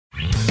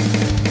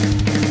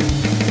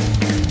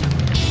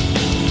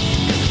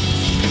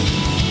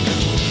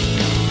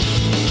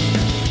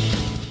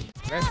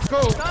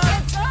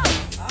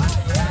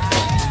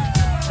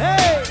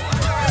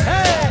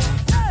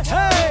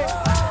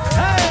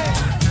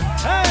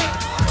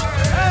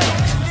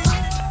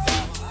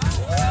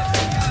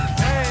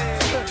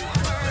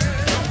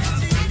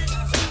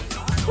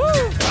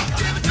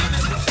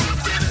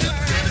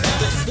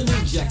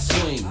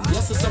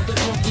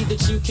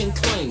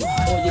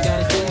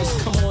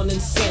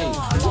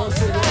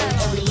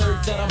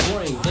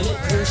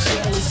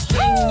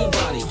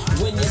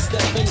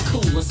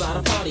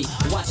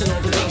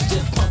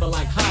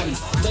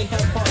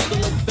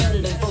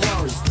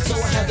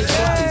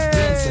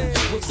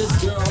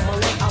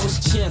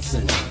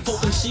dancing,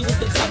 hoping she was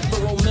the type for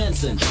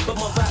romancing. But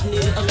my rap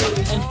needed a little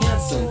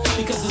enhancing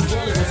because this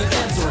girlie wasn't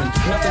answering.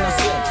 Nothing I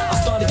said, I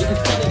started getting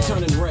fed and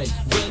turning red.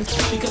 Then,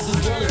 because this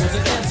girlie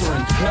wasn't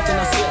answering. Nothing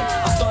I said,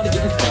 I started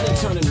getting fed and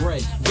turning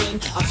red. Then,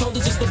 I told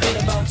her just a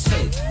bit about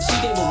Ted. She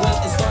gave a wait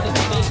and started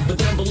to think, but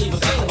didn't believe a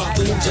thing about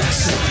the new jack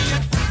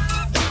swing.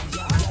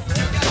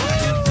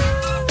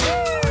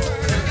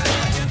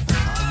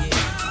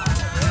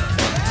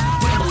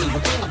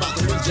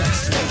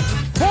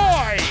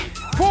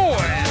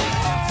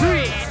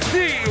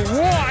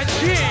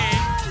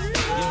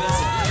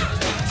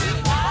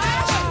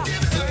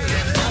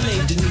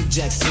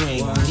 Jack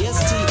swing.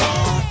 Yes,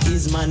 TR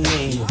is my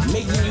name.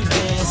 Making you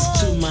dance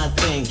to my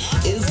thing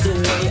is the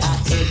way I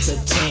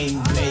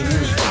entertain,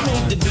 baby. I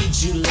made the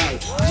beat you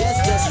like.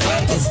 Yes, that's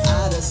right, it's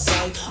out of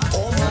sight.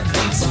 All my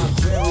beats are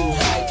very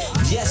high.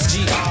 Yes,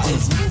 GR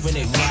is moving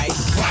it right.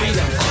 I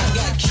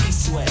got key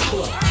sweat.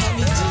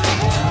 Heavy D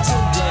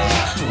today.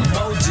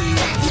 Moji.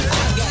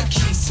 I got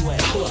key sweat.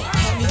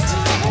 Heavy D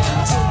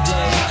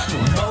today.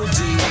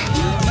 Moji.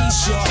 Be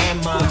sure and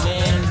my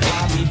man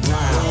Bobby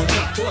Brown.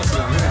 I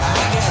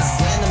got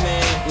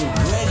Sandman,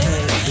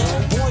 Redhead,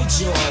 Boy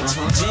George,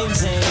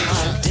 James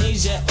and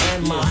Deja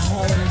and my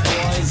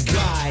homeboys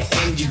Guy,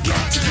 and you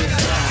got to get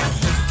down.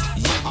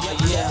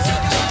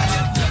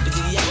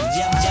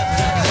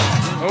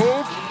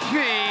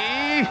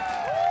 Okay.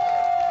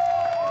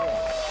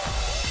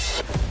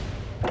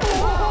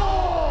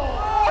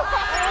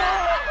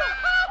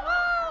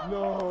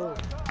 No.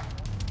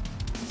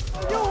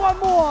 You want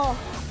more?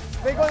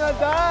 They're gonna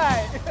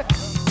die.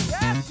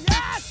 Yes, yes.